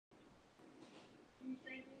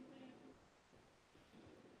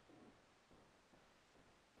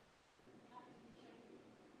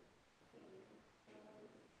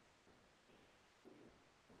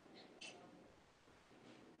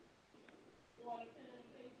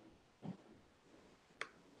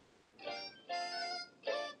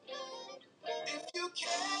If you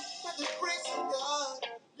can, by the grace of God,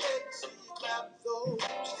 let me see you clap those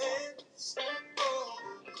hands. Oh,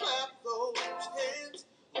 clap those hands.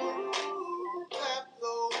 Ooh, clap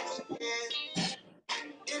those hands.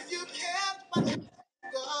 If you can, by the grace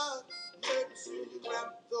of God, let me see you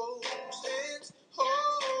clap those hands.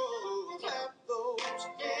 Oh, clap those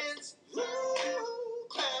hands. Ooh,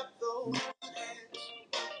 clap those hands.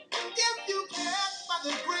 If you can, by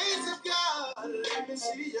the grace of God, let me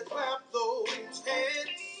see you clap those hands.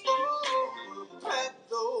 Oh, clap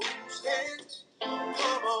those hands.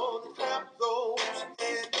 Come on, clap those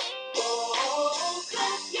hands. Oh,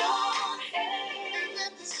 clap your hands. And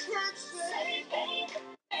let the church say,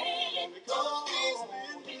 because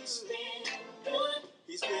he's been good.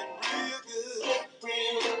 He's been real good.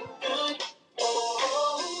 Real good.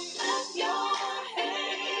 Oh, clap your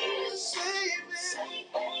hands. Say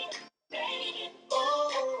amen.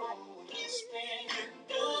 Oh, he's been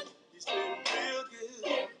good. He's been real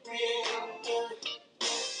good. Real good.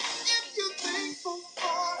 If you're thankful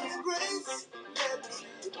for His grace, let me see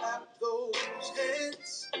you clap those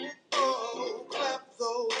hands. Oh, clap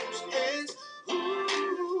those hands.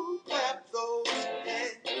 Ooh, clap those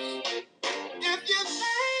hands. If you're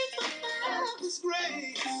thankful for His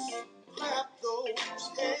grace, clap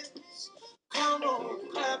those hands. Come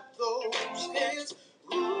on, clap those hands.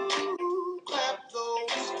 Ooh, clap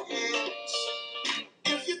those hands.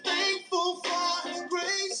 If you're thankful for His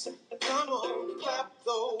grace, come on, clap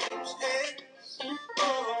those hands.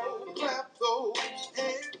 Oh, clap those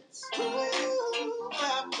hands. Ooh,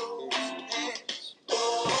 clap those hands.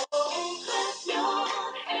 Oh, clap your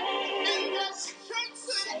hands. And let's church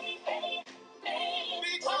say,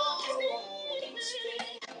 because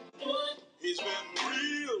He's been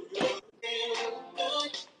real good. Real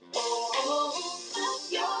good. Oh,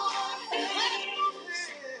 clap your hands.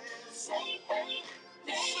 Say amen.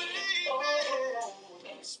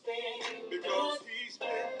 Because He's been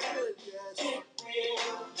good, yes.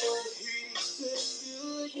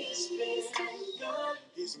 He's been good.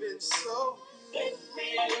 He's been so good.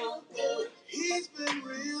 Real good. He's been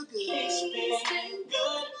real good. He's been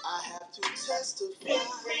good. I have to testify.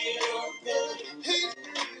 Real good. He's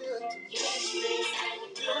been good to me. He's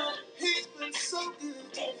been good. He's been so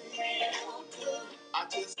good to me. Real good. I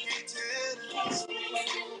just can't tell it. He's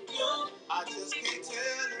been good. I just can't tell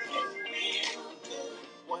it. Real good.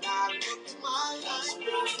 When I look at my life,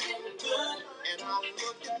 and I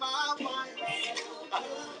look at my wife,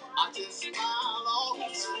 I just smile all the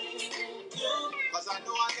time. Cause I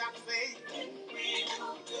know I got faith,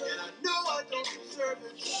 and I know I don't deserve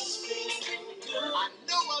it. I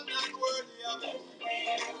know I'm not worthy of it,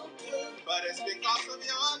 but it's because of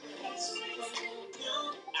your grace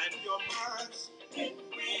and your mercy.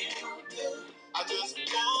 I just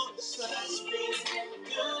want to say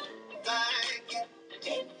thank you.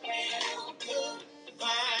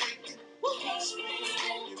 Thank you.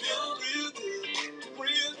 You've been real good,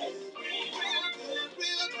 real good, real good,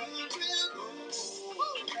 real good, real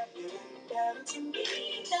good. You've been better to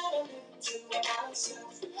me than I've been to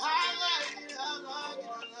myself. I like it, I like it,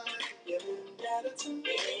 I like it. You've been better to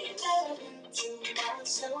me than I've been to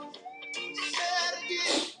myself. Say it again,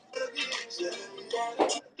 say it again. You've been better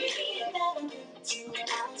to me than I've been to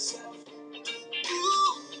myself.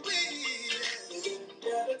 Ooh, you've been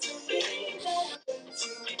better to me than I've been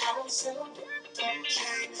to myself.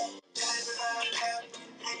 Change everybody clap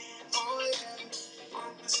your hands. Oh yeah.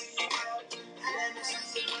 Let me see you clap your hands. Let me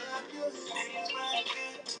see you clap your hands right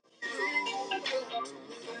there.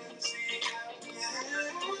 Let me see you clap your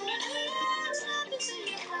hands. Let me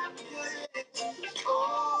see you clap your hands.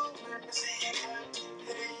 Oh,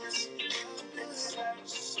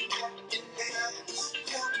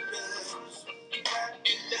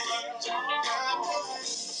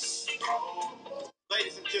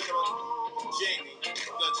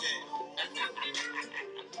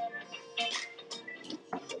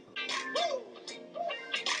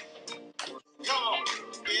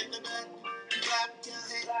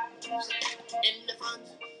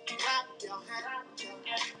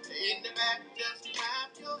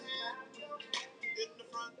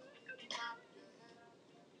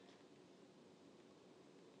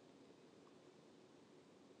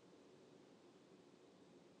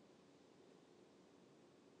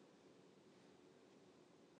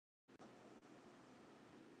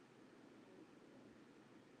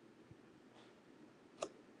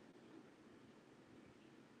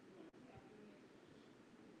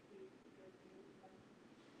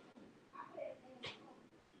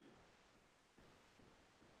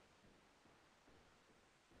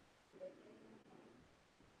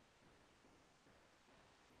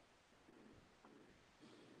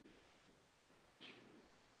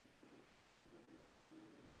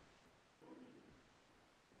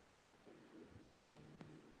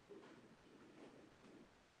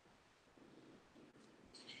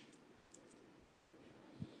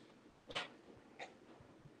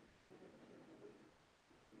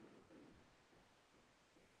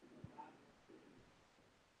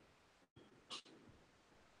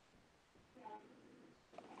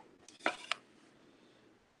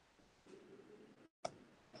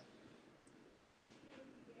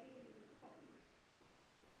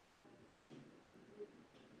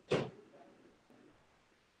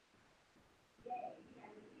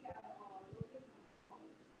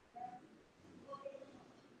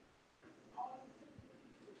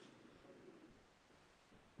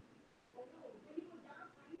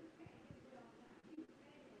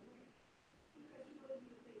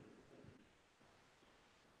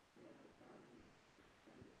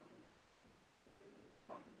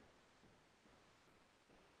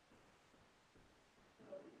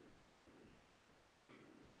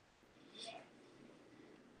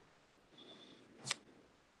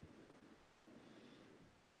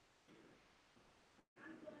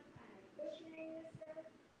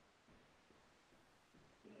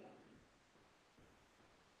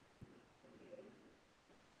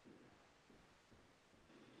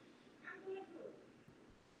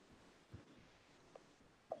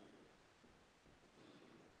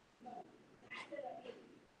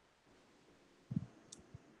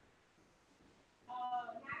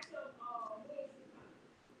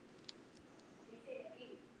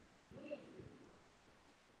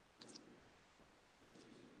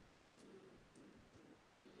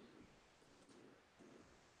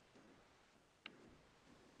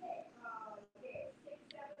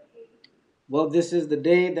 Well, this is the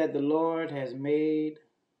day that the Lord has made.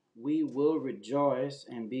 We will rejoice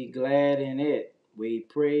and be glad in it. We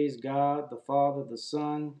praise God, the Father, the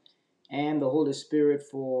Son, and the Holy Spirit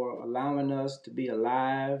for allowing us to be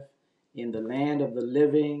alive in the land of the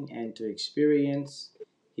living and to experience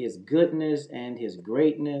His goodness and His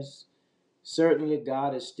greatness. Certainly,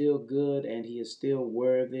 God is still good and He is still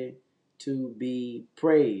worthy to be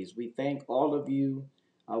praised. We thank all of you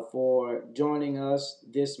for joining us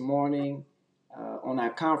this morning on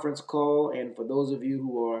our conference call. And for those of you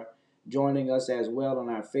who are joining us as well on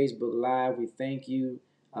our Facebook Live, we thank you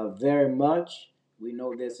very much. We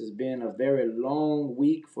know this has been a very long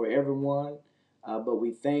week for everyone, but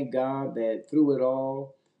we thank God that through it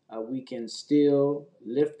all, we can still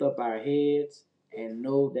lift up our heads and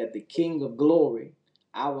know that the King of glory,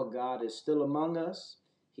 our God, is still among us.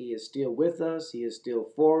 He is still with us. He is still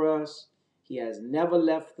for us. He has never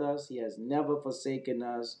left us. He has never forsaken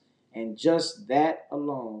us. And just that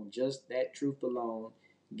alone, just that truth alone,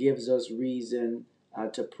 gives us reason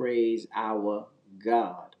to praise our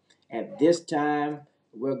God. At this time,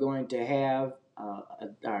 we're going to have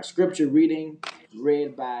our scripture reading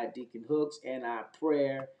read by Deacon Hooks and our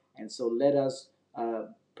prayer. And so let us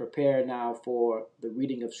prepare now for the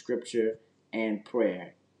reading of scripture and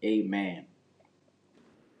prayer. Amen.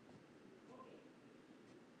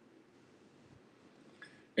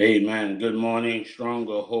 Amen. Good morning,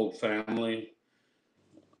 Stronger Hope family.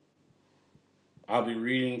 I'll be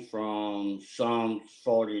reading from Psalm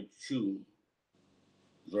 42,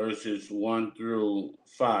 verses 1 through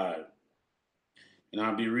 5. And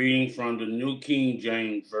I'll be reading from the New King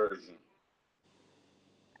James Version.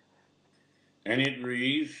 And it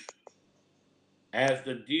reads, "As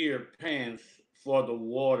the deer pants for the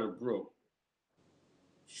water brook,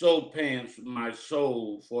 so pants my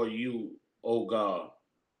soul for you, O God.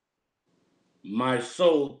 My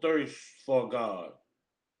soul thirsts for God,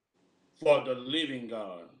 for the living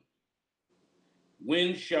God.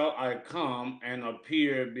 When shall I come and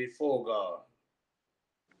appear before God?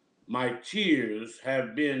 My tears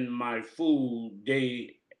have been my food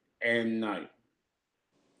day and night,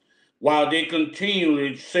 while they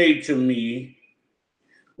continually say to me,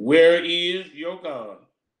 where is your God?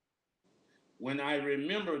 When I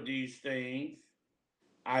remember these things,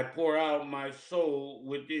 I pour out my soul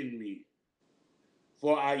within me.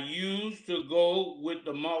 For I used to go with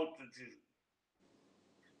the multitude.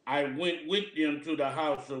 I went with them to the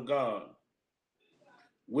house of God,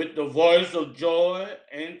 with the voice of joy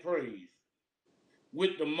and praise,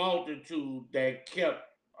 with the multitude that kept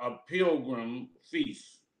a pilgrim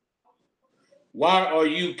feast. Why are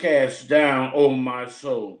you cast down, O my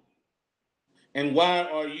soul? And why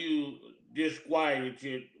are you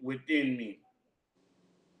disquieted within me?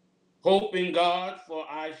 Hope in God, for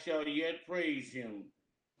I shall yet praise him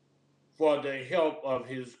for the help of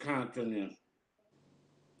his countenance.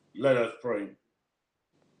 Let us pray.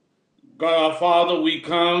 God our Father, we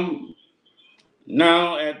come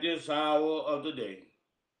now at this hour of the day,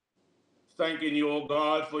 thanking you, O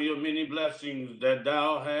God, for your many blessings that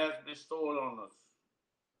thou hast bestowed on us.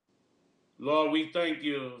 Lord, we thank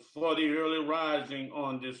you for the early rising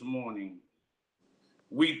on this morning.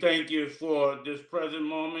 We thank you for this present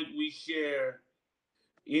moment we share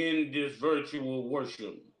in this virtual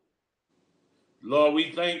worship. Lord,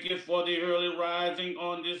 we thank you for the early rising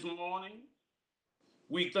on this morning.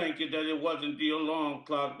 We thank you that it wasn't the alarm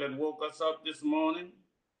clock that woke us up this morning,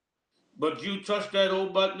 but you touched that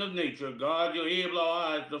old button of nature, God. You able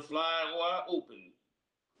our eyes to fly wide open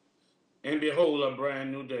and behold a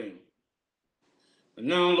brand new day.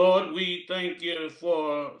 Now, Lord, we thank you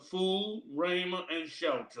for food, raiment, and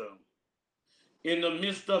shelter. In the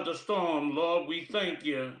midst of the storm, Lord, we thank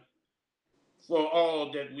you for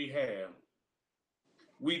all that we have.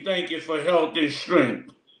 We thank you for health and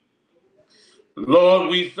strength. Lord,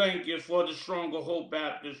 we thank you for the Stronger Hope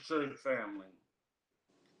Baptist Church family.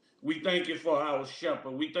 We thank you for our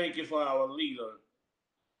shepherd. We thank you for our leader.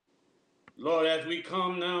 Lord, as we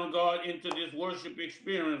come now, God, into this worship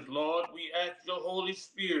experience, Lord, we ask your Holy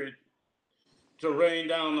Spirit to rain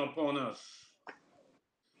down upon us.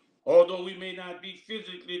 Although we may not be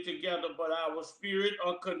physically together, but our spirit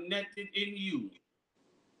are connected in you,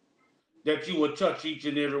 that you will touch each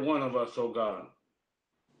and every one of us, oh God.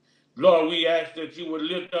 Lord, we ask that you would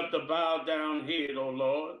lift up the bowed down head, oh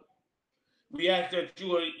Lord. We ask that you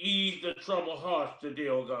would ease the troubled hearts today,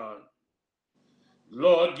 oh God.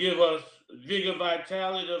 Lord, give us vigor,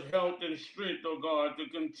 vitality of health and strength, oh God, to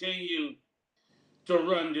continue to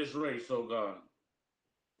run this race, oh God.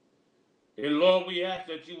 And Lord, we ask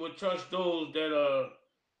that you would touch those that are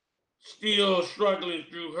still struggling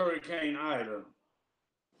through Hurricane Ida.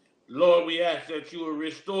 Lord, we ask that you will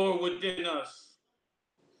restore within us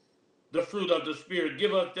the fruit of the Spirit.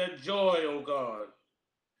 Give us that joy, O God.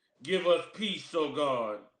 Give us peace, O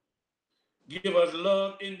God. Give us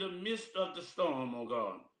love in the midst of the storm, O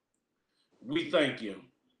God. We thank you.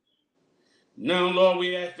 Now, Lord,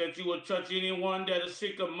 we ask that you will touch anyone that is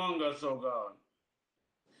sick among us, O God.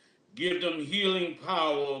 Give them healing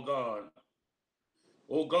power, O God.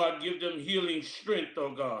 O God, give them healing strength,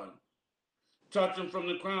 O God. Touch them from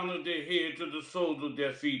the crown of their head to the soles of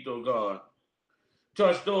their feet, O God.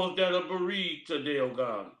 Touch those that are bereaved today, O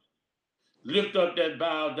God. Lift up that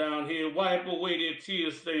bowed down head. Wipe away their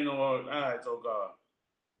tears stain on our eyes, O God.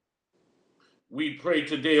 We pray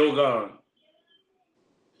today, O God.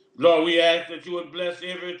 Lord, we ask that you would bless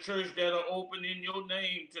every church that are open in your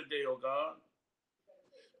name today, O God.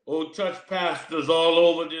 Oh, touch pastors all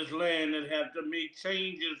over this land that have to make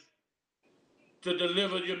changes to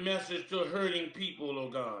deliver your message to hurting people, oh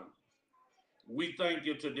God. We thank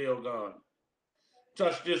you today, oh God.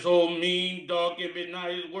 Touch this old mean, dark, and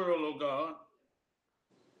benighted world, oh God.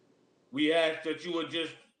 We ask that you would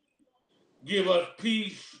just give us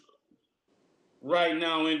peace right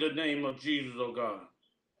now in the name of Jesus, oh God.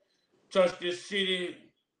 Touch this city,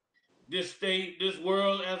 this state, this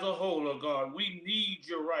world as a whole, oh God. We need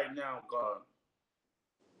you right now, God.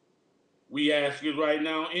 We ask you right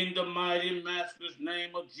now in the mighty Master's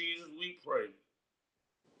name of Jesus, we pray.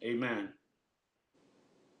 Amen.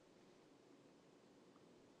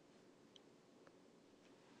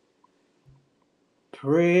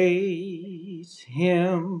 Praise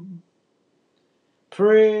him,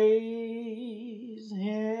 praise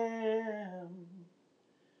him,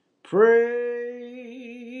 praise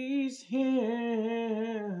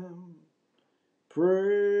him,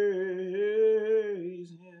 praise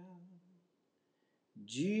him.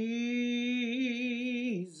 Jesus,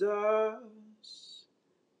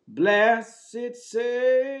 blessed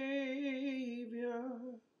Savior,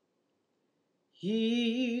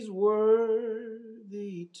 he's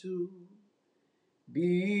worthy to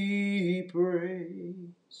be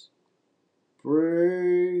praised.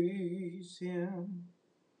 Praise him,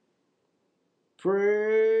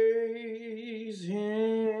 praise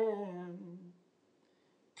him,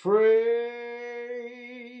 praise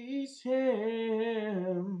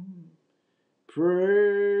him, praise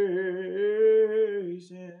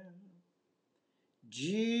him.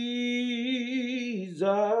 Jesus,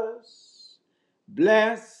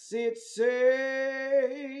 blessed Savior,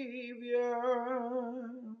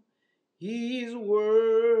 he's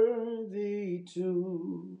worthy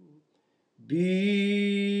to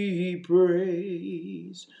be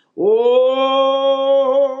praised. Oh,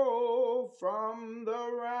 from the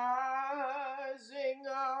rising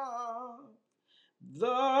of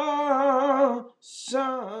the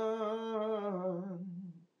sun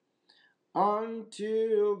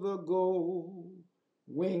until the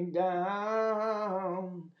going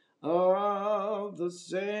down of the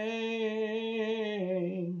same.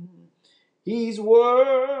 He's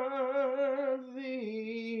worthy.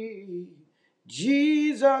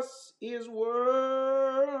 Jesus is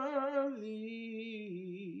worthy.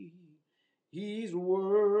 He's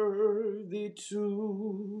worthy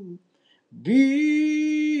to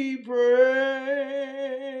be praised.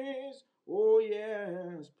 Oh,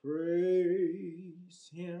 yes, praise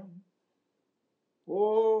him.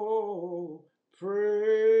 Oh,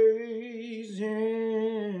 praise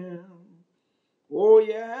him. Oh,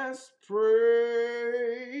 yes,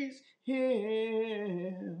 praise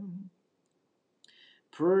him.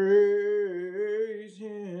 Praise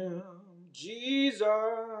him. Jesus,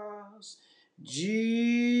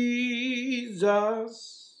 Jesus,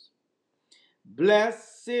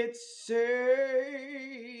 blessed Savior,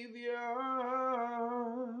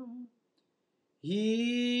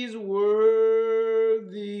 he's worthy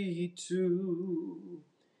to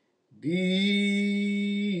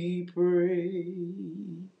be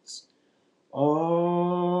praised. Amen.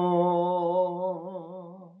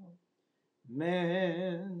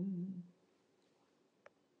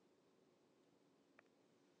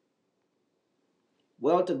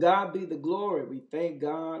 Well, to God be the glory. We thank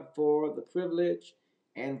God for the privilege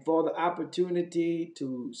and for the opportunity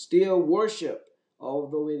to still worship,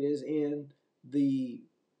 although it is in the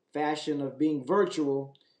fashion of being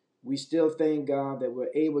virtual. We still thank God that we're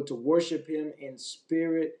able to worship him in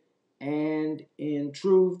spirit and in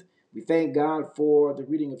truth. We thank God for the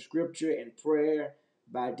reading of scripture and prayer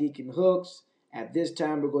by Deacon Hooks. At this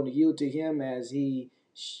time, we're going to yield to him as he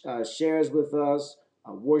shares with us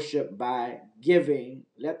worship by giving.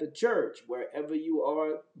 Let the church, wherever you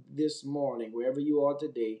are this morning, wherever you are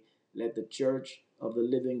today, let the church of the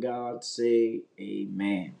living God say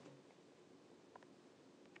amen.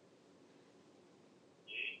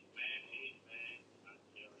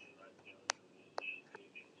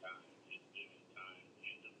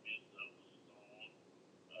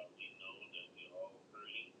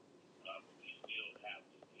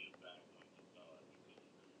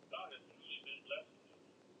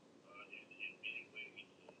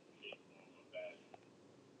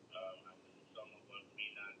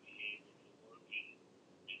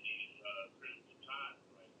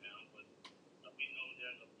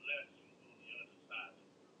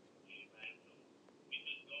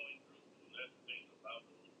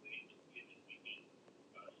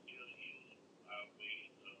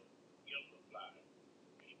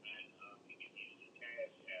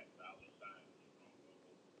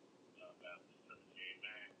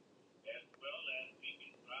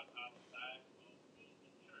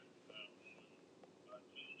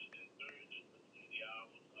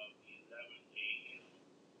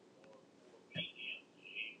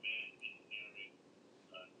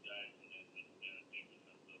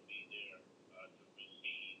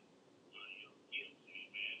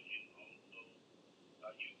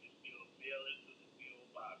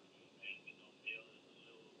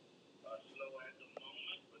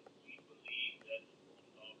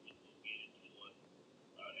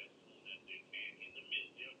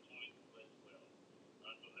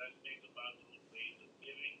 let's think about those ways of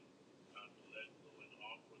giving. So let's go and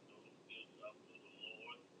offer those gifts up to the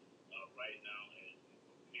Lord right now as we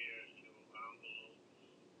prepare your envelope,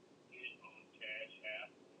 get on Cash App,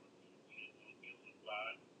 or get on Gift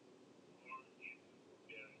Supply, or if you're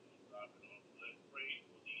preparing to drop it off. Let's pray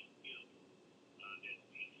for these gifts that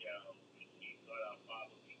we shall receive. God our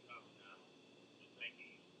Father, we come now to thank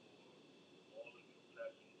you for all of your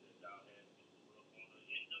blessings that thou hast bestowed upon us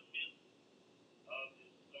in the midst of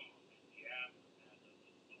this storm, in the aftermath of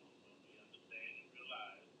this storm. Lord, we understand and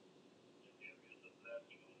realize that there is a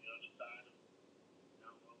blessing on the other side of it.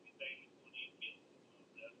 Now, Lord, we thank you for these gifts.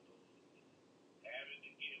 Bless those who have it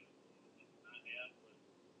to give, those who do not have, but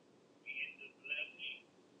be in the blessing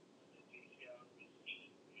that they shall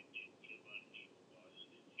receive and then give unto you, God.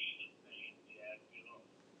 In Jesus' name we ask it all.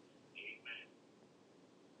 Amen.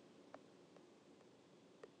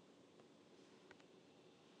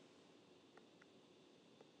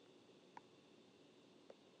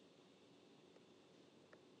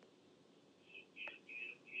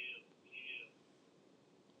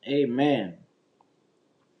 Amen.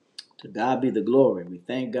 To God be the glory. We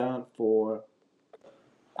thank God for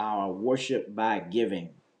our worship by giving.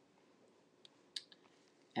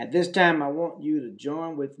 At this time, I want you to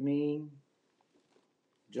join me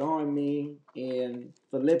in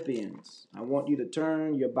Philippians. I want you to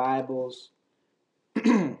turn your Bibles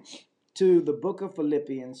to the book of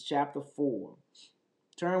Philippians, chapter 4.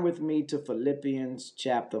 Turn with me to Philippians,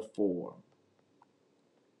 chapter 4.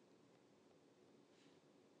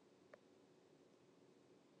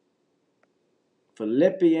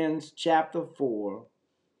 Philippians, chapter 4,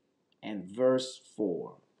 and verse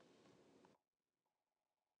 4.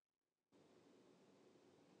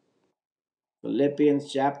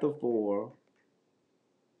 Philippians, chapter 4.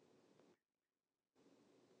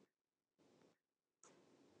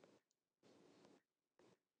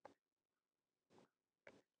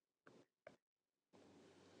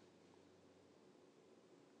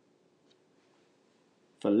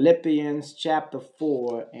 Philippians chapter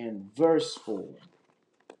 4 and verse 4.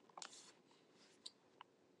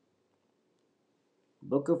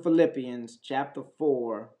 Book of Philippians chapter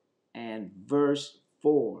 4 and verse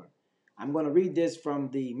 4. I'm going to read this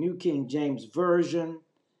from the New King James Version,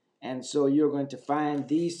 and so you're going to find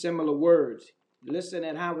these similar words. Listen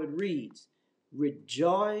at how it reads.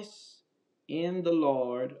 Rejoice in the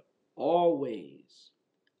Lord always.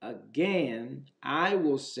 Again, I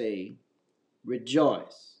will say,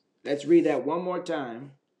 rejoice. Let's read that one more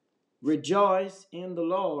time. Rejoice in the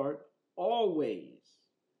Lord always.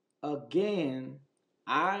 Again,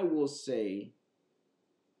 I will say,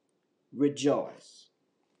 rejoice.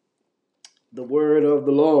 The word of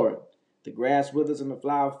the Lord. The grass withers and the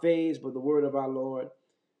flower fades, but the word of our Lord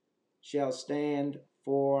shall stand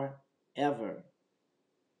forever.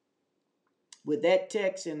 With that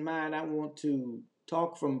text in mind, I want to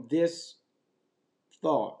talk from this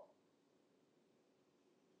thought.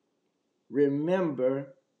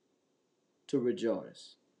 Remember to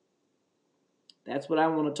rejoice. That's what I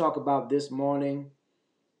want to talk about this morning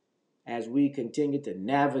as we continue to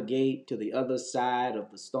navigate to the other side of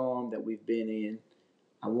the storm that we've been in.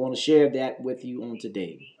 I want to share that with you on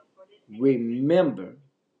today. Remember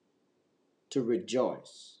to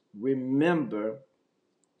rejoice. Remember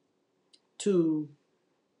to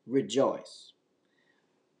rejoice.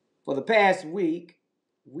 For the past week,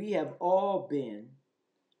 we have all been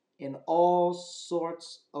in all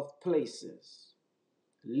sorts of places,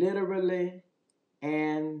 literally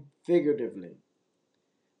and figuratively.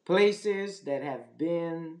 Places that have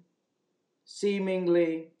been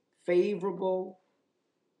seemingly favorable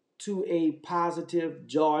to a positive,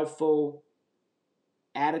 joyful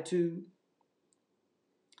attitude,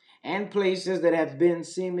 and places that have been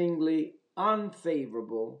seemingly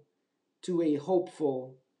unfavorable to a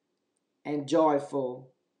hopeful and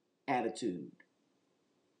joyful attitude.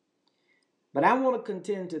 But I want to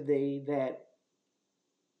contend today that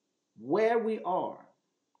where we are,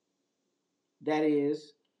 that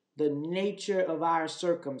is, the nature of our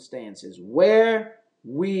circumstances, where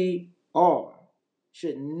we are,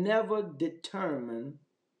 should never determine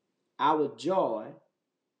our joy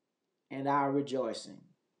and our rejoicing.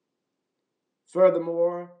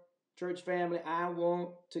 Furthermore, church family, I want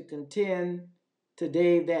to contend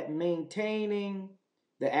today that maintaining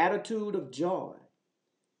the attitude of joy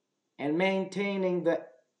and maintaining the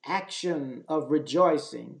action of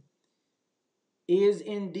rejoicing is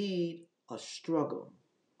indeed a struggle.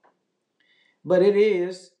 But it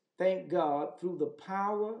is, thank God, through the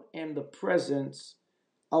power and the presence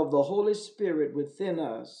of the Holy Spirit within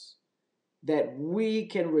us that we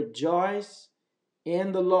can rejoice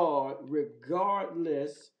in the Lord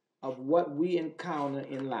regardless of what we encounter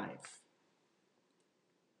in life.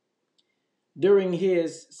 During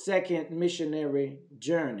his second missionary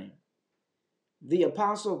journey, the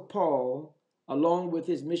Apostle Paul, along with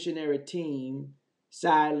his missionary team,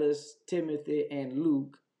 Silas, Timothy, and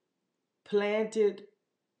Luke, planted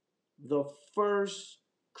the first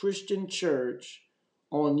Christian church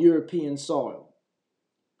on European soil.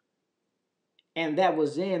 And that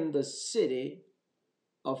was in the city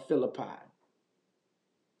of Philippi.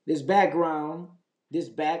 This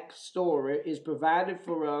backstory is provided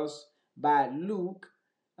for us by Luke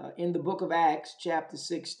in the book of Acts, chapter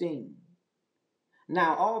 16.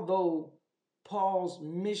 Now, although Paul's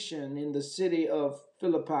mission in the city of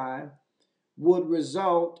Philippi would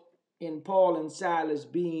result in Paul and Silas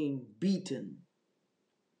being beaten,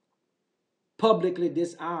 publicly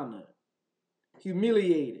dishonored,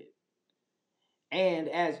 humiliated, and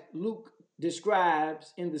as Luke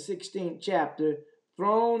describes in the 16th chapter,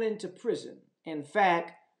 thrown into prison. In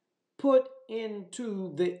fact, put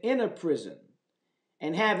into the inner prison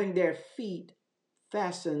and having their feet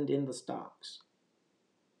fastened in the stocks.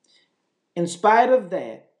 In spite of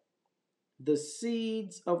that, the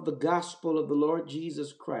seeds of the gospel of the Lord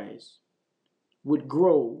Jesus Christ would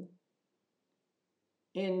grow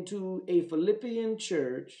into a Philippian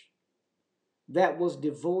church that was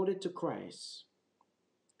devoted to Christ,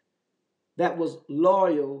 that was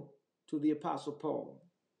loyal to the Apostle Paul,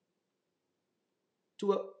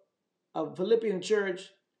 to a Philippian church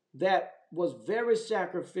that was very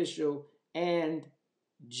sacrificial and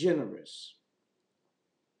generous.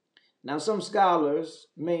 Now, some scholars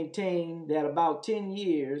maintain that about 10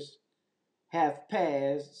 years have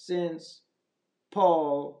passed since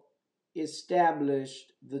Paul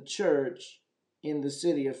established the church in the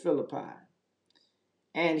city of Philippi.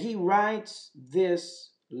 And he writes this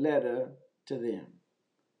letter to them.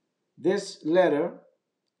 This letter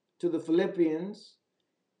to the Philippians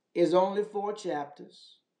is only 4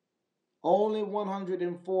 chapters, only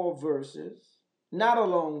 104 verses, not a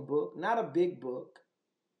long book, not a big book,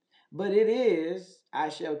 but it is, I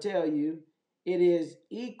shall tell you, it is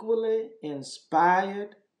equally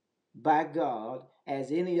inspired by God as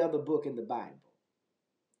any other book in the Bible.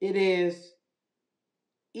 It is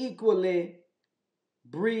equally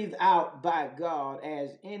breathed out by God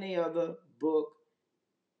as any other book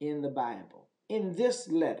in the Bible. In this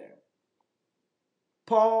letter,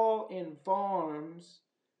 Paul informs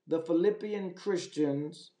the Philippian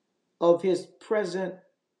Christians of his present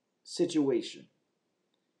situation.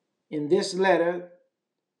 In this letter,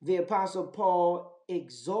 the Apostle Paul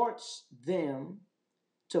exhorts them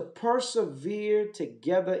to persevere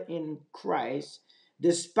together in Christ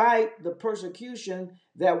despite the persecution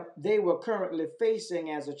that they were currently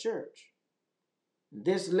facing as a church. In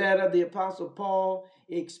this letter, the Apostle Paul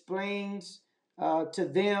explains to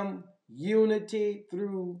them unity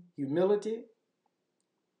through humility.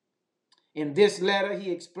 In this letter,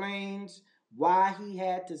 he explains why he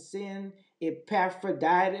had to send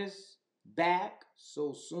Epaphroditus back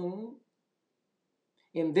so soon.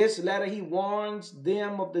 In this letter, he warns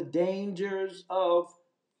them of the dangers of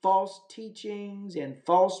false teachings and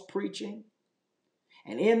false preaching.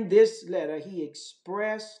 And in this letter, he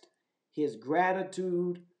expressed his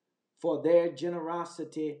gratitude for their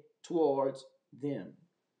generosity towards him.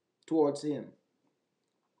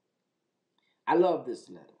 I love this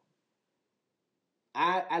letter.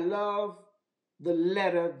 I love the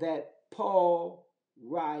letter that Paul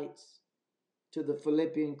writes to the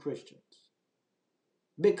Philippian Christians,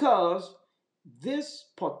 because this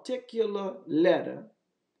particular letter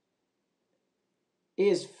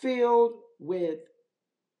is filled with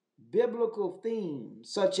biblical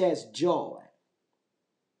themes such as joy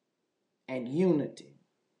and unity,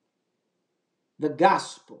 the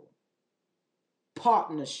gospel,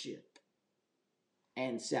 partnership,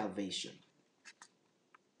 and salvation.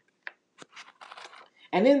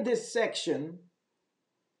 And in this section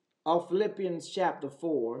of Philippians chapter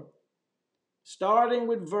 4, starting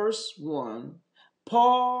with verse 1,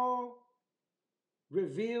 Paul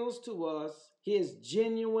reveals to us his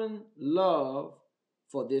genuine love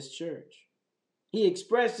for this church. He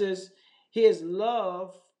expresses his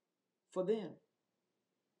love for them.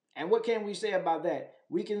 And what can we say about that?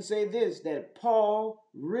 We can say this, that Paul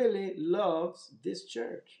really loves this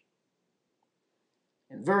church.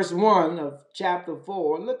 In verse 1 of chapter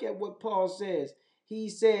 4, look at what Paul says. He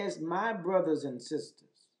says, "My brothers and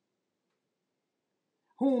sisters,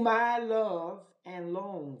 whom I love and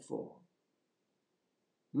long for,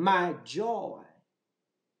 my joy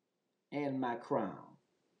and my crown."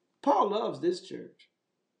 Paul loves this church.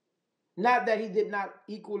 Not that he did not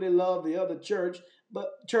equally love the other churches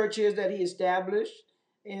that he established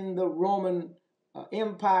in the Roman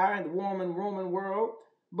Empire and the Roman world,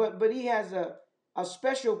 but he has a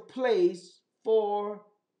special place for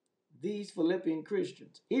these Philippian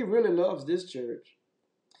Christians. He really loves this church.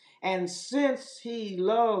 And since he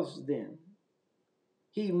loves them,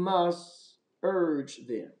 he must urge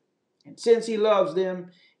them. And since he loves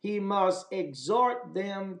them, he must exhort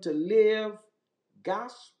them to live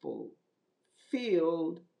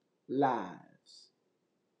gospel-filled lives.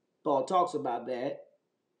 Paul talks about that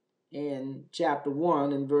in chapter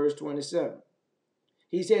 1 and verse 27.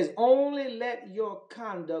 He says, only let your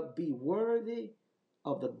conduct be worthy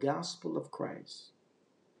of the gospel of Christ.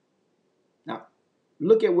 Now,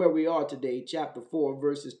 look at where we are today, chapter 4,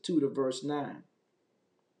 verses 2 to verse 9.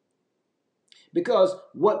 Because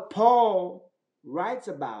what Paul writes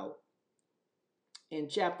about in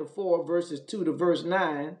chapter 4, verses 2 to verse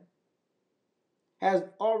 9, has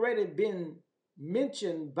already been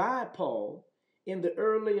mentioned by Paul in the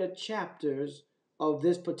earlier chapters of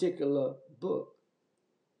this particular book.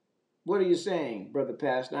 What are you saying, Brother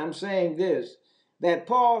Pastor? I'm saying this, that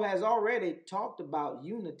Paul has already talked about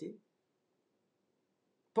unity.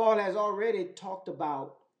 Paul has already talked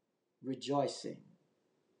about rejoicing.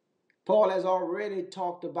 Paul has already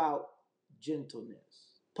talked about gentleness.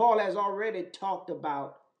 Paul has already talked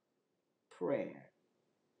about prayer.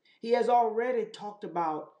 He has already talked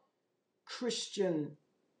about Christian,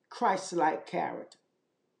 Christ-like character.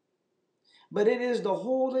 But it is the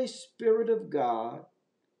Holy Spirit of God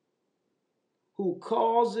who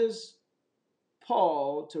causes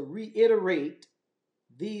Paul to reiterate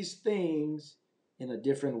these things in a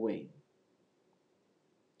different way.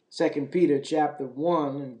 2 Peter chapter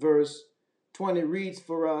 1 and verse 20 reads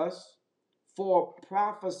for us, for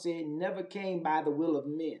prophecy never came by the will of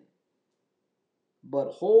men, but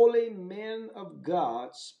holy men of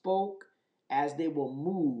God spoke as they were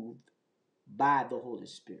moved by the Holy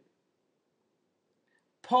Spirit.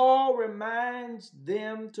 Paul reminds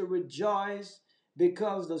them to rejoice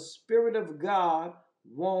because the Spirit of God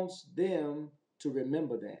wants them to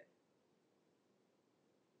remember that.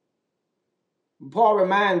 Paul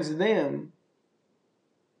reminds them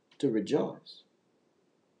to rejoice.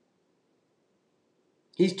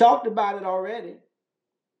 He's talked about it already,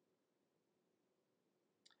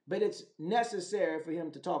 but it's necessary for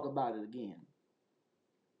him to talk about it again.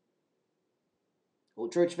 Oh,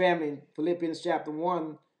 church family, in Philippians chapter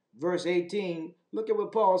 1, verse 18, look at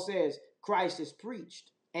what Paul says. Christ is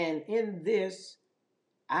preached, and in this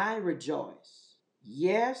I rejoice.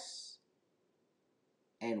 Yes,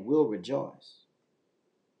 and will rejoice.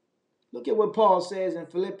 Look at what Paul says in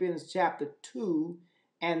Philippians chapter 2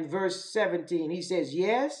 and verse 17. He says,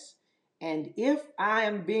 yes, and if I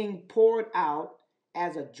am being poured out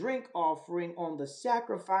as a drink offering on the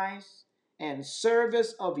sacrifice and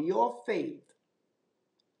service of your faith,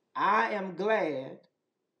 I am glad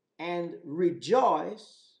and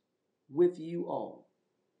rejoice with you all.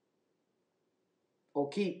 Oh,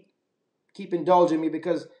 keep indulging me,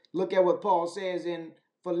 because look at what Paul says in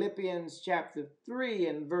Philippians chapter 3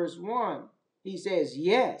 and verse 1. He says,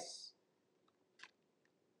 yes.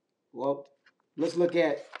 Well, let's look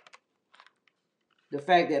at the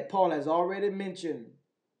fact that Paul has already mentioned,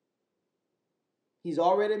 he's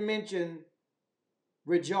already mentioned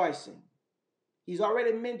rejoicing. He's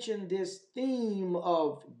already mentioned this theme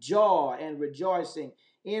of joy and rejoicing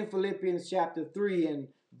in Philippians chapter 3 and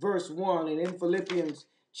verse 1, and in Philippians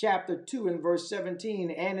chapter 2 and verse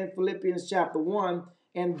 17, and in Philippians chapter 1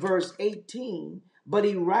 and verse 18. But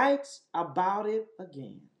he writes about it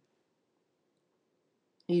again.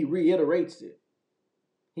 He reiterates it.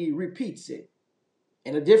 He repeats it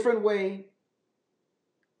in a different way,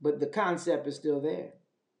 but the concept is still there.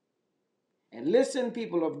 And listen,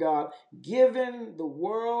 people of God, given the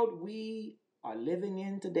world we are living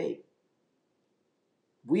in today,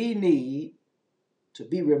 we need to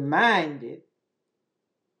be reminded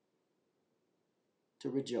to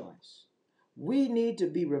rejoice. We need to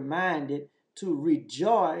be reminded to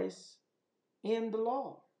rejoice in the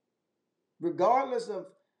Lord. Regardless of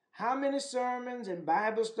how many sermons and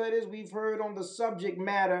Bible studies we've heard on the subject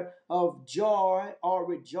matter of joy or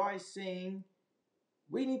rejoicing,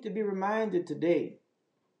 we need to be reminded today,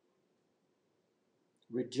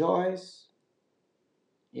 rejoice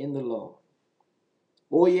in the Lord.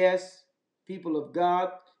 Oh yes, people of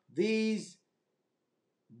God, these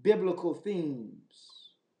biblical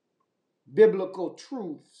themes, biblical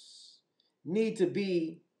truths need to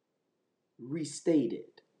be restated.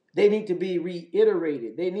 They need to be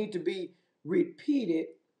reiterated. They need to be repeated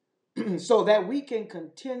so that we can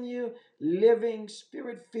continue living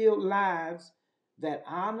spirit-filled lives that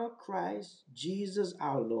honor Christ Jesus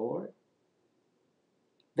our Lord,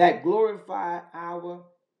 that glorify our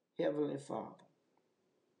Heavenly Father.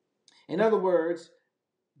 In other words,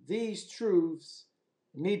 these truths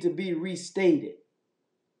need to be restated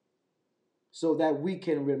so that we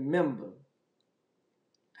can remember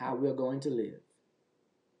how we're going to live.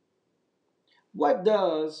 What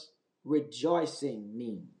does rejoicing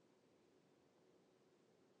mean?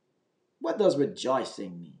 What does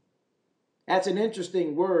rejoicing mean? That's an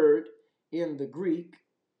interesting word in the Greek,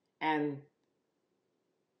 and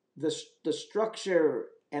the structure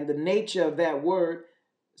and the nature of that word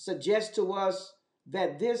suggests to us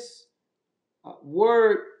that this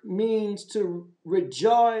word means to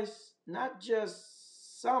rejoice not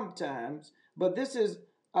just sometimes, but this is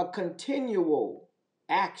a continual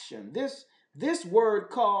action. This word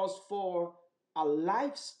calls for a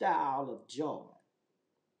lifestyle of joy,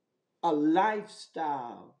 a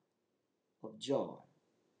lifestyle of joy.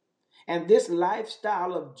 And this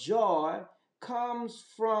lifestyle of joy comes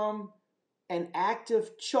from an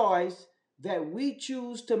active choice that we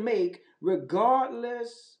choose to make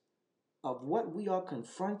regardless of what we are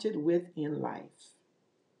confronted with in life.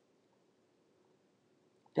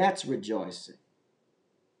 That's rejoicing.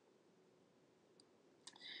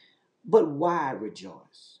 But why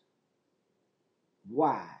rejoice?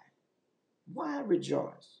 Why? Why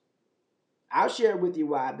rejoice? I'll share with you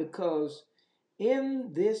why. Because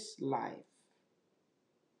in this life,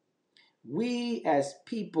 we as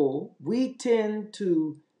people, we tend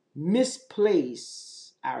to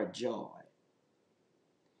misplace our joy.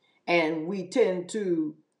 And we tend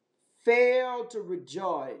to fail to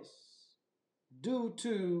rejoice due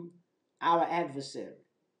to our adversary,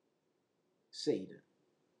 Satan,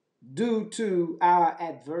 due to our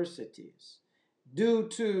adversities, due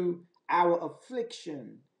to our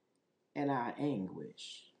affliction and our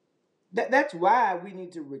anguish. That's why we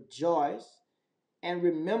need to rejoice and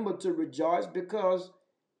remember to rejoice, because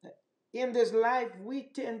in this life we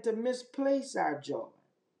tend to misplace our joy.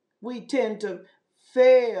 We tend to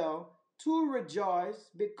fail to rejoice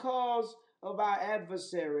because of our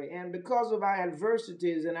adversary and because of our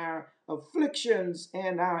adversities and our afflictions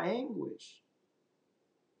and our anguish.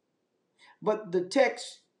 But the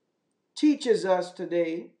text teaches us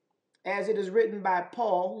today, as it is written by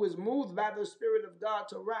Paul, who is moved by the Spirit of God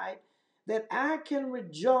to write, that I can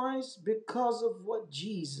rejoice because of what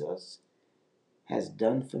Jesus has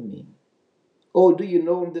done for me. Oh, do you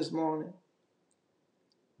know him this morning?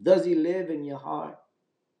 Does he live in your heart?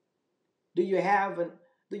 Do you have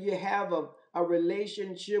a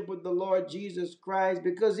relationship with the Lord Jesus Christ?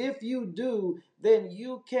 Because if you do, then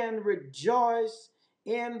you can rejoice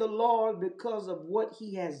in the Lord because of what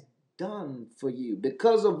he has done for you,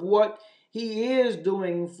 because of what he is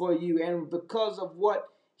doing for you, and because of what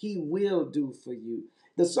he will do for you.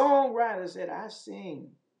 The songwriter said, I sing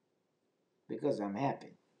because I'm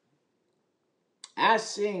happy. I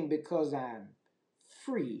sing because I'm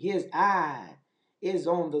free. His eye is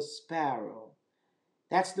on the sparrow.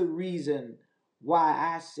 That's the reason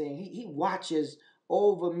why I sing. He watches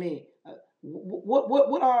over me.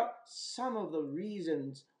 What are some of the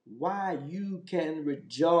reasons why you can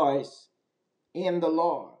rejoice in the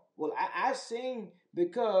Lord? Well, I sing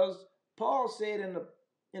because Paul said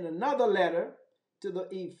in another letter to the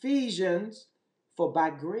Ephesians, for by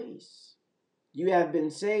grace you have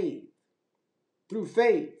been saved through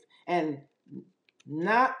faith, and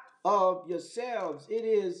not of yourselves. It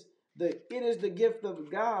is the gift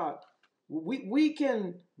of God. We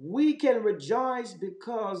can rejoice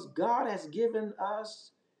because God has given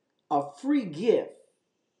us a free gift.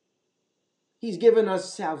 He's given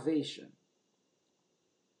us salvation.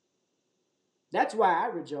 That's why I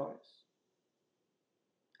rejoice.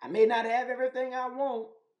 I may not have everything I want,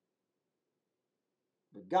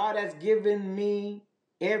 but God has given me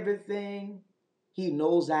everything he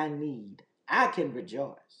knows I need. I can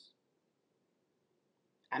rejoice.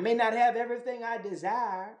 I may not have everything I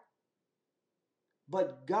desire,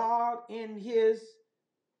 but God, in his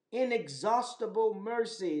inexhaustible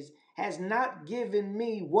mercies, has not given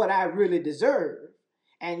me what I really deserve.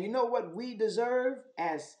 And you know what we deserve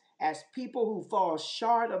as people who fall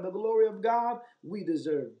short of the glory of God? We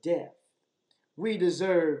deserve death. We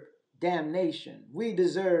deserve damnation. We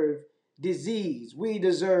deserve disease. We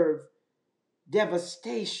deserve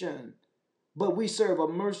devastation. But we serve a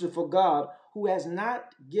merciful God who has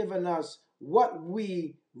not given us what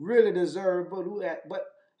we really deserve, but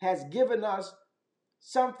has given us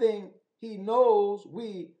something he knows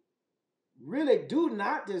we really do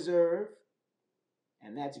not deserve,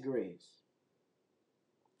 and that's grace.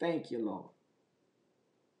 Thank you, Lord,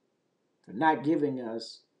 for not giving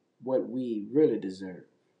us what we really deserve.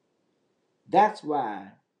 That's why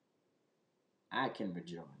I can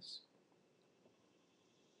rejoice.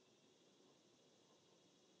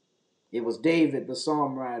 It was David, the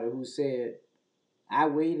psalm writer, who said, I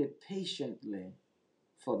waited patiently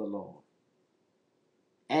for the Lord,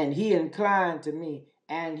 and he inclined to me,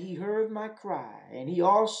 and he heard my cry, and he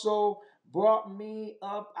also brought me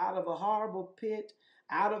up out of a horrible pit,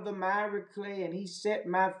 out of the miry clay, and he set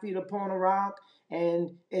my feet upon a rock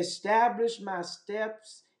and established my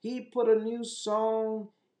steps. He put a new song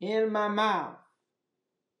in my mouth.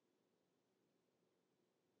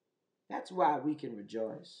 That's why we can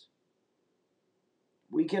rejoice.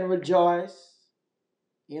 We can rejoice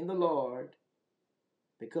in the Lord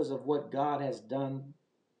because of what God has done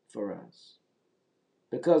for us,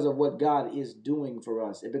 because of what God is doing for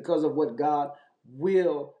us, and because of what God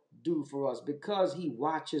will do for us, because he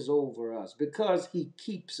watches over us, because he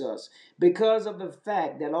keeps us, because of the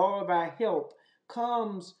fact that all of our help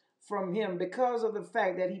comes from him, because of the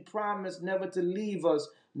fact that he promised never to leave us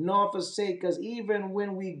nor forsake us, even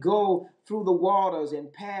when we go through the waters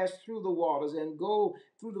and pass through the waters and go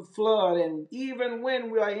through the flood, and even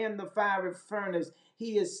when we are in the fiery furnace,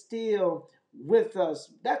 he is still with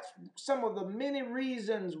us. That's some of the many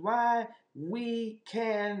reasons why we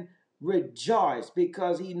can rejoice,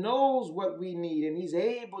 because he knows what we need and he's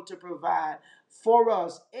able to provide for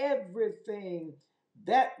us everything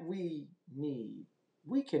that we need.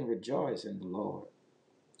 We can rejoice in the Lord.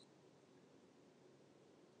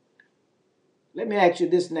 Let me ask you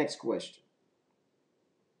this next question.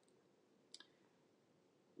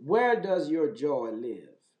 Where does your joy live?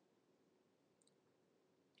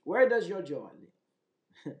 Where does your joy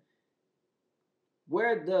live?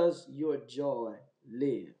 Where does your joy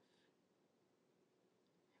live?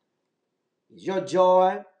 Is your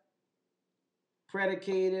joy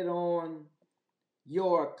predicated on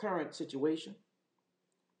your current situation?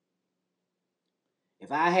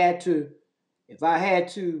 If I had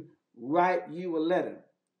to write you a letter,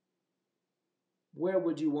 where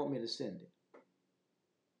would you want me to send it?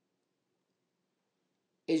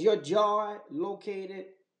 Is your joy located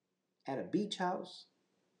at a beach house?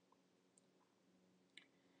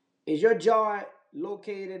 Is your joy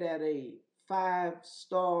located at a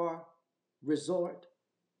 5-star resort,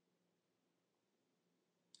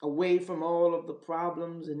 away from all of the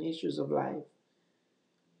problems and issues of life,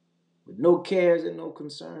 with no cares and no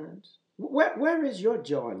concerns? Where is your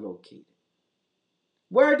joy located?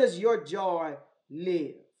 Where does your joy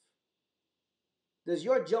live? Does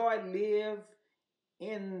your joy live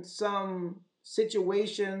in some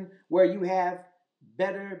situation where you have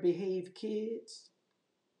better behaved kids?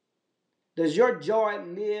 Does your joy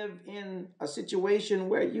live in a situation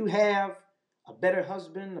where you have a better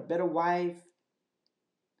husband, a better wife,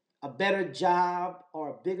 a better job or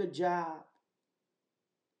a bigger job,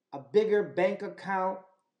 a bigger bank account,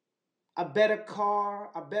 a better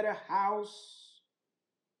car, a better house,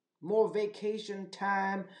 more vacation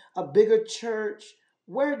time, a bigger church?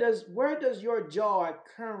 Where does your joy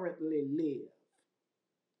currently live?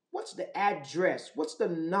 What's the address? What's the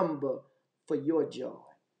number for your joy?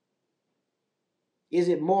 Is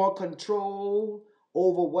it more control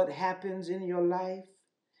over what happens in your life?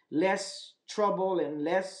 Less trouble and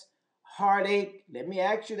less heartache? Let me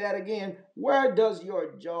ask you that again. Where does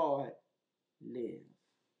your joy live?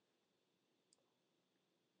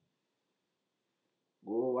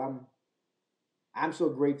 Oh, I'm so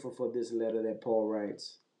grateful for this letter that Paul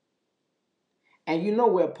writes. And you know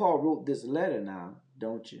where Paul wrote this letter now,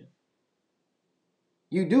 don't you?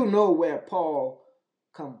 You do know where Paul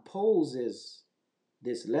composes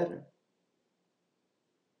this letter.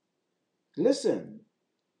 Listen,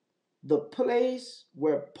 the place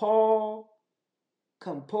where Paul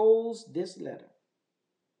composed this letter,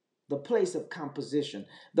 the place of composition,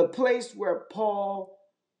 the place where Paul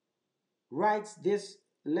writes this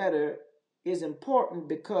letter is important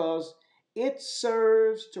because it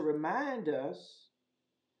serves to remind us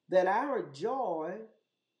that our joy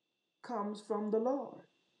comes from the Lord,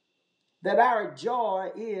 that our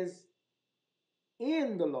joy is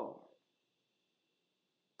in the Lord.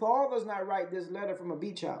 Paul does not write this letter from a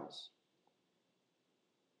beach house.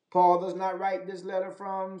 Paul does not write this letter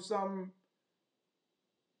from some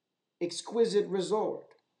exquisite resort.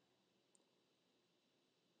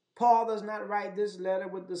 Paul does not write this letter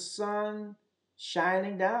with the sun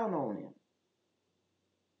shining down on him.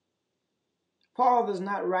 Paul does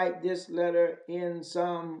not write this letter in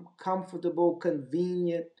some comfortable,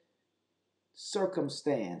 convenient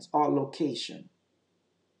circumstance or location.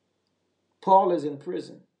 Paul is in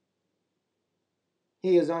prison.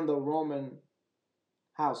 He is under Roman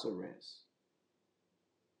house arrest.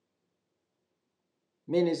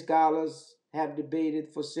 Many scholars have debated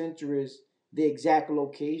for centuries the exact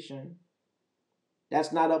location.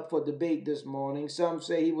 That's not up for debate this morning. Some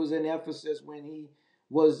say he was in Ephesus when he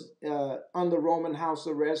was under Roman house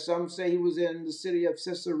arrest. Some say he was in the city of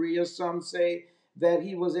Caesarea. Some say that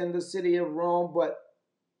he was in the city of Rome. But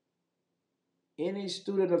any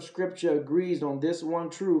student of Scripture agrees on this one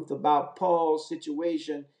truth about Paul's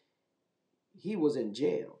situation. He was in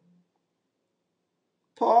jail.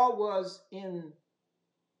 Paul was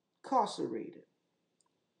incarcerated.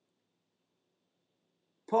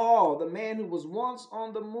 Paul, the man who was once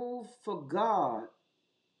on the move for God,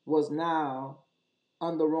 was now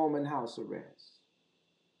under Roman house arrest.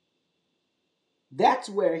 That's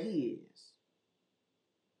where he is.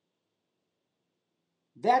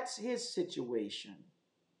 That's his situation.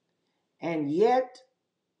 And yet,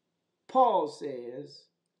 Paul says,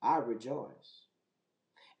 I rejoice.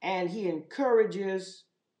 And he encourages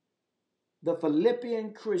the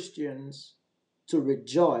Philippian Christians to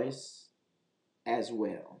rejoice as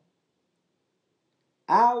well.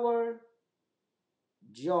 Our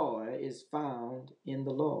joy is found in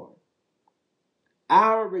the Lord.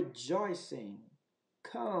 Our rejoicing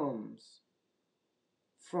comes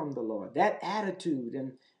from the Lord. That attitude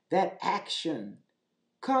and that action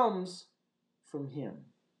comes from Him.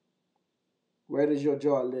 Where does your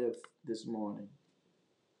joy live this morning?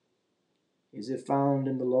 Is it found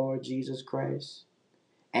in the Lord Jesus Christ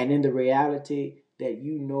and in the reality that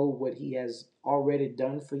you know what He has already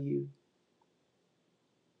done for you?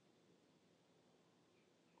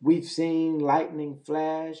 We've seen lightning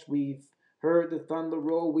flash. We've heard the thunder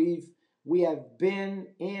roll. We have been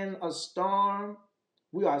in a storm.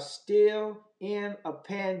 We are still in a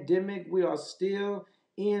pandemic. We are still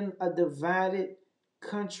in a divided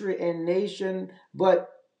country and nation. But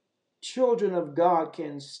children of God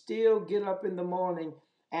can still get up in the morning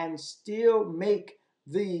and still make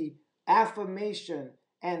the affirmation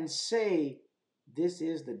and say, this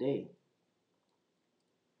is the day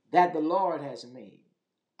that the Lord has made.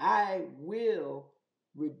 I will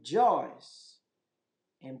rejoice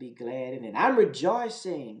and be glad in it. I'm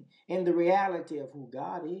rejoicing in the reality of who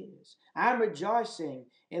God is. I'm rejoicing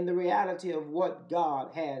in the reality of what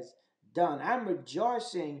God has done. I'm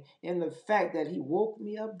rejoicing in the fact that He woke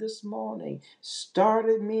me up this morning,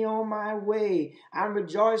 started me on my way. I'm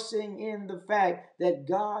rejoicing in the fact that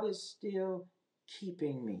God is still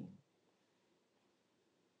keeping me.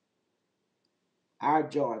 Our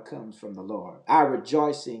joy comes from the Lord. Our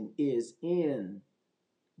rejoicing is in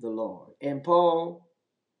the Lord. And Paul,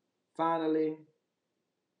 finally,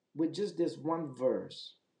 with just this one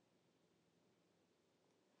verse,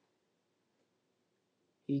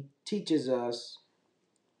 he teaches us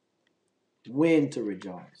when to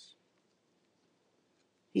rejoice.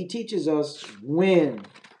 He teaches us when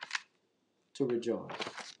to rejoice.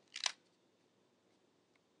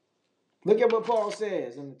 Look at what Paul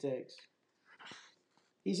says in the text.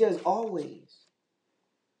 He says, always,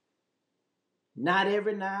 not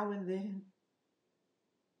every now and then,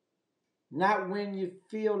 not when you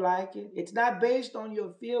feel like it. It's not based on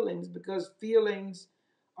your feelings, because feelings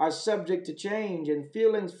are subject to change and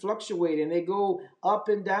feelings fluctuate and they go up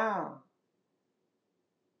and down.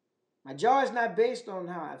 My joy is not based on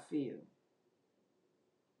how I feel.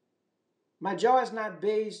 My joy is not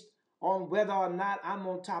based on whether or not I'm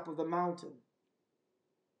on top of the mountain.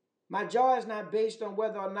 My joy is not based on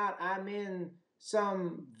whether or not I'm in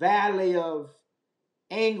some valley of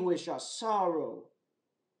anguish or sorrow.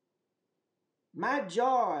 My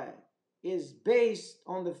joy is based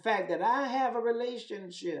on the fact that I have a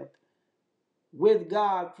relationship with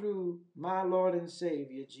God through my Lord and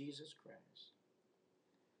Savior, Jesus Christ.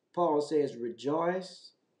 Paul says,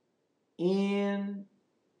 rejoice in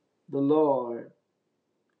the Lord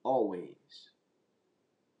always.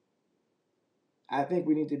 I think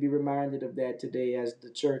we need to be reminded of that today as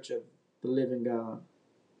the church of the living God.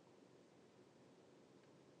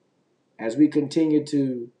 As we continue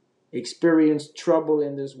to experience trouble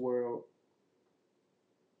in this world,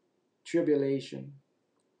 tribulation,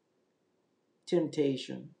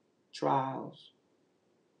 temptation, trials,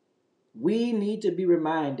 we need to be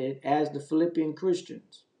reminded as the Philippian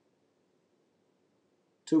Christians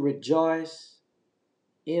to rejoice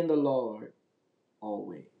in the Lord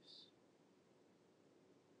always.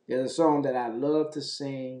 There's a song that I love to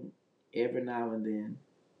sing every now and then.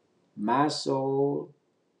 My soul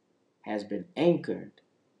has been anchored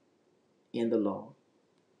in the Lord.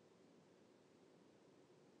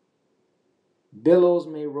 Billows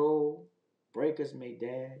may roll, breakers may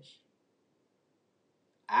dash.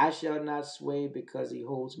 I shall not sway because he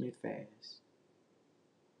holds me fast.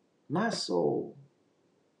 My soul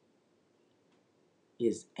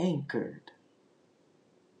is anchored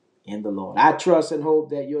in the Lord. I trust and hope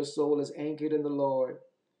that your soul is anchored in the Lord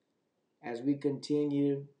as we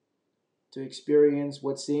continue to experience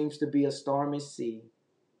what seems to be a stormy sea.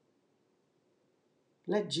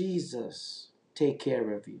 Let Jesus take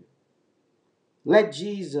care of you. Let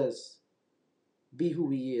Jesus be who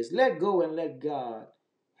he is. Let go and let God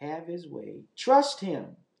have his way. Trust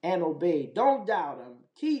him and obey. Don't doubt him.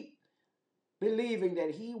 Keep believing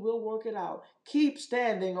that he will work it out. Keep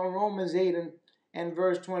standing on Romans 8 and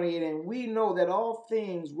verse 28. And we know that all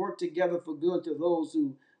things work together for good to those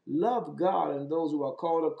who love God and those who are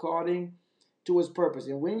called according to his purpose.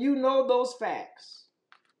 And when you know those facts,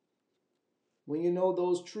 when you know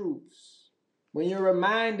those truths, when you're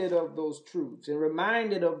reminded of those truths and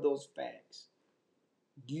reminded of those facts,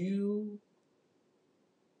 you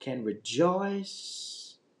can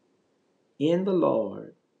rejoice in the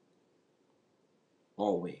Lord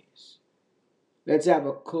always. Let's have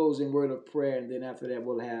a closing word of prayer, and then after that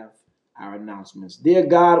we'll have our announcements. Dear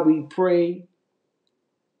God, we pray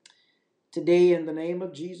today in the name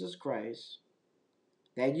of Jesus Christ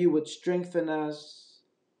that you would strengthen us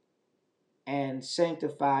and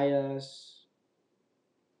sanctify us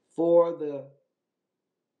for the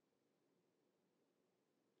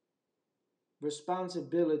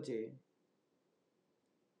responsibility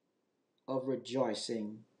of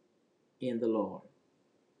rejoicing in the Lord.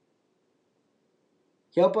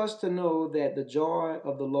 Help us to know that the joy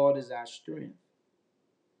of the Lord is our strength.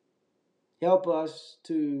 Help us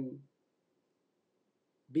to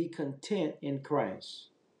be content in Christ.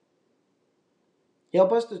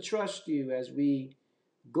 Help us to trust you as we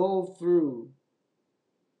go through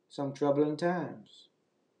some troubling times.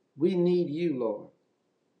 We need you, Lord.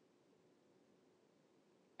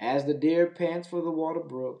 As the deer pants for the water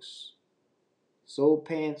brooks, so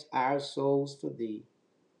pants our souls for thee.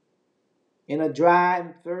 In a dry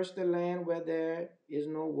and thirsty land where there is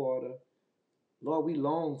no water, Lord, we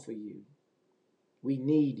long for you. We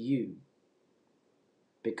need you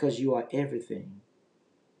because you are everything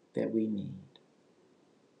that we need.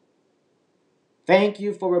 Thank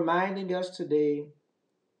you for reminding us today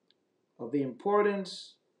of the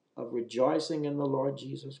importance of rejoicing in the Lord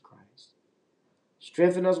Jesus Christ.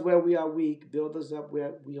 Strengthen us where we are weak. Build us up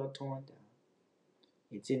where we are torn down.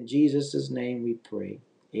 It's in Jesus' name we pray.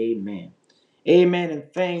 Amen. Amen,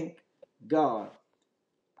 and thank God.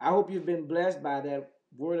 I hope you've been blessed by that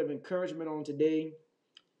word of encouragement on today.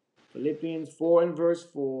 Philippians 4 and verse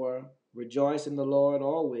 4, rejoice in the Lord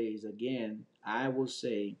always. Again, I will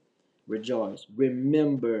say, rejoice.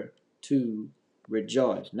 Remember to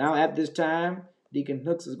rejoice. Now at this time, Deacon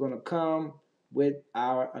Hooks is going to come with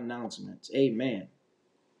our announcements. Amen.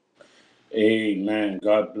 Amen.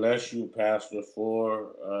 God bless you, Pastor,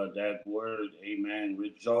 for that word. Amen.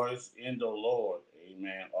 Rejoice in the Lord.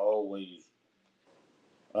 Amen. Always.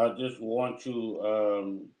 I just want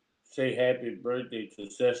to say happy birthday to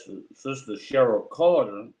Sister Cheryl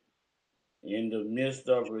Carter. In the midst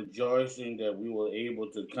of rejoicing that we were able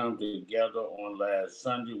to come together on last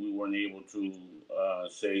Sunday, we weren't able to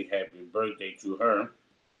say happy birthday to her.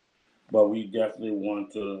 But we definitely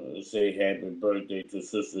want to say happy birthday to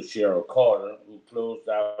Sister Cheryl Carter, who closed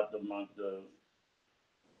out the month of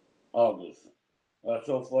August.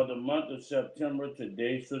 So for the month of September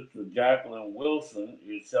today, Sister Jacqueline Wilson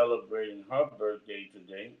is celebrating her birthday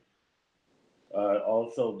today.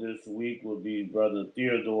 Also this week will be Brother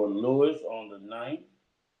Theodore Lewis on the 9th.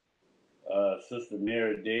 Sister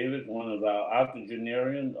Mary Davis, one of our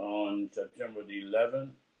octogenarians, on September the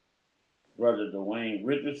 11th. Brother Dwayne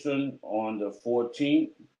Richardson on the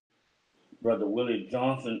 14th. Brother Willie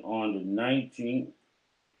Johnson on the 19th.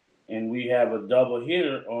 And we have a double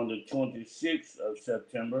hitter on the 26th of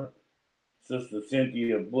September. Sister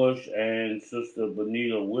Cynthia Bush and Sister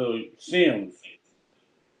Benita Sims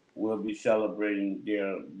will be celebrating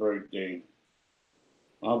their birthday.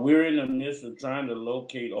 We're in the midst of trying to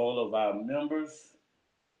locate all of our members.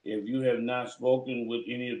 If you have not spoken with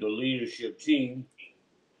any of the leadership team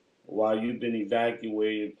while you've been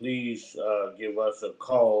evacuated, please give us a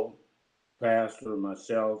call. Pastor,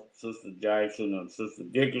 myself, Sister Jackson, and Sister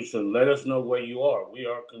Dickerson, let us know where you are. We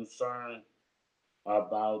are concerned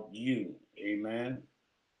about you. Amen.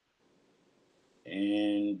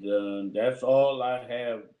 And that's all I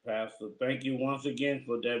have, Pastor. Thank you once again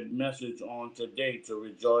for that message on today, to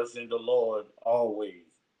rejoice in the Lord always.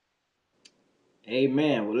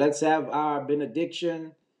 Amen. Well, let's have our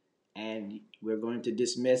benediction, and we're going to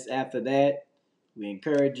dismiss after that. We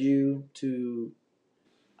encourage you to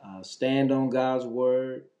Stand on God's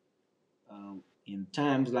word. In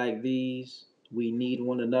times like these, we need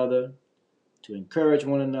one another to encourage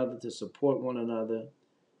one another, to support one another.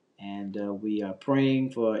 And we are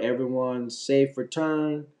praying for everyone's safe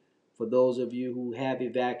return. For those of you who have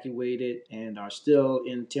evacuated and are still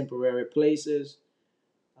in temporary places,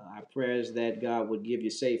 our prayers that God would give you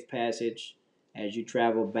safe passage as you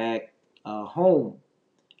travel back home.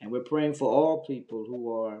 And we're praying for all people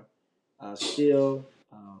who are still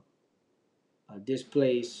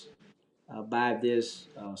displaced by this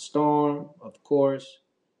storm. Of course,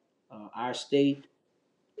 our state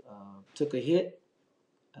took a hit,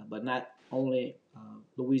 but not only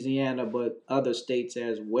Louisiana, but other states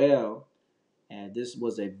as well. And this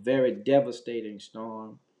was a very devastating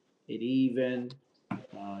storm. It even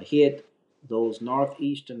hit those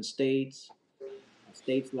northeastern states,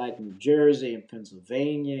 states like New Jersey and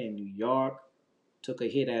Pennsylvania and New York took a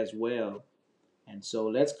hit as well. And so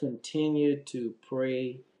let's continue to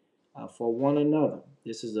pray for one another.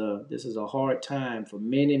 This is a hard time for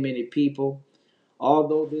many people.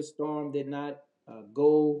 Although this storm did not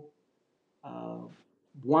go uh,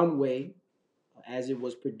 one way as it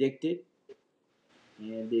was predicted,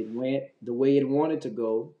 and it went the way it wanted to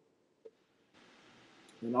go.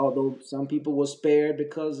 And although some people were spared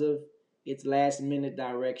because of its last minute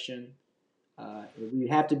direction, we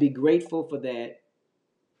have to be grateful for that.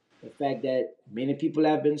 The fact that many people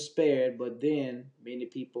have been spared, but then many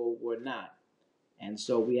people were not. And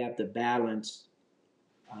so we have to balance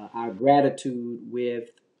our gratitude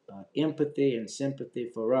with empathy and sympathy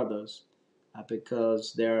for others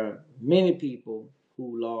because there are many people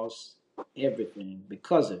who lost everything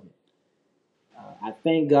because of it. I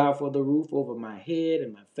thank God for the roof over my head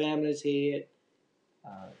and my family's head.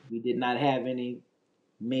 We did not have any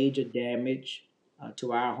major damage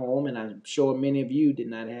to our home, and I'm sure many of you did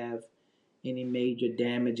not have any major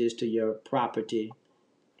damages to your property.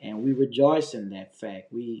 And we rejoice in that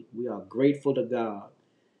fact. We are grateful to God.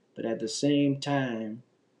 But at the same time,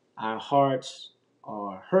 our hearts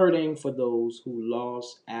are hurting for those who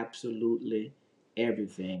lost absolutely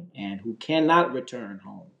everything and who cannot return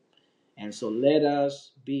home. And so let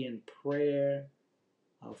us be in prayer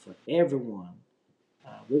for everyone.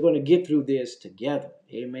 We're going to get through this together.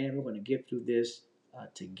 Amen. We're going to get through this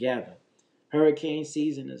together. Hurricane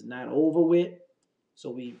season is not over with, so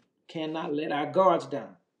we cannot let our guards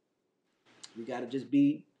down. We got to just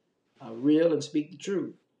be real and speak the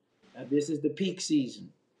truth. This is the peak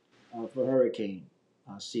season for hurricane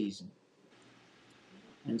season.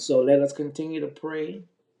 And so let us continue to pray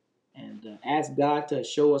and ask God to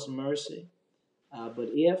show us mercy. But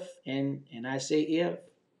and I say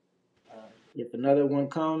if another one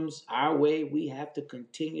comes our way, we have to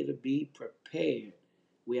continue to be prepared.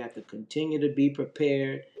 We have to continue to be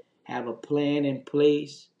prepared, have a plan in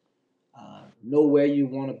place, know where you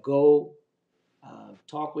want to go,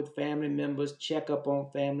 talk with family members, check up on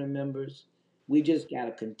family members. We just got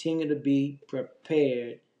to continue to be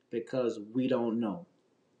prepared because we don't know.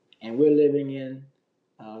 And we're living in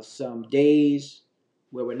some days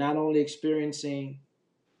where we're not only experiencing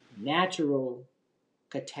natural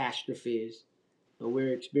catastrophes, but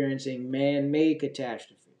we're experiencing man-made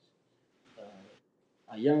catastrophes. Uh,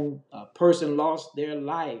 a young person lost their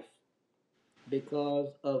life because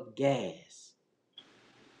of gas,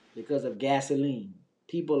 because of gasoline.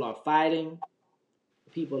 People are fighting.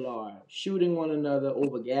 People are shooting one another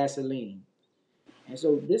over gasoline, and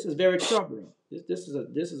so this is very troubling. This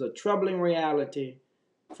is a troubling reality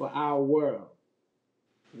for our world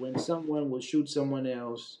when someone will shoot someone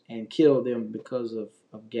else and kill them because of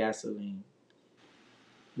gasoline.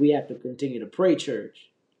 We have to continue to pray, church.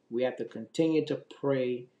 We have to continue to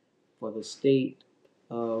pray for the state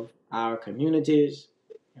of our communities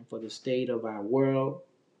and for the state of our world.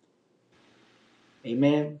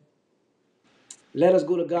 Amen. Let us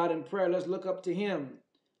go to God in prayer. Let's look up to Him.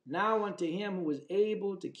 Now unto Him who is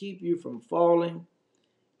able to keep you from falling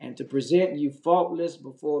and to present you faultless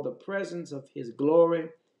before the presence of His glory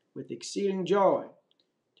with exceeding joy.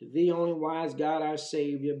 To Thee only wise God our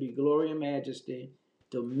Savior be glory and majesty,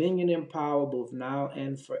 dominion and power both now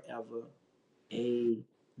and forever.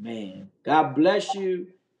 Amen. God bless you.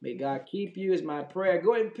 May God keep you is my prayer.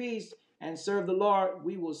 Go in peace and serve the Lord.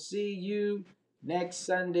 We will see you next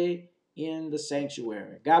Sunday in the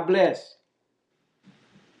sanctuary. God bless.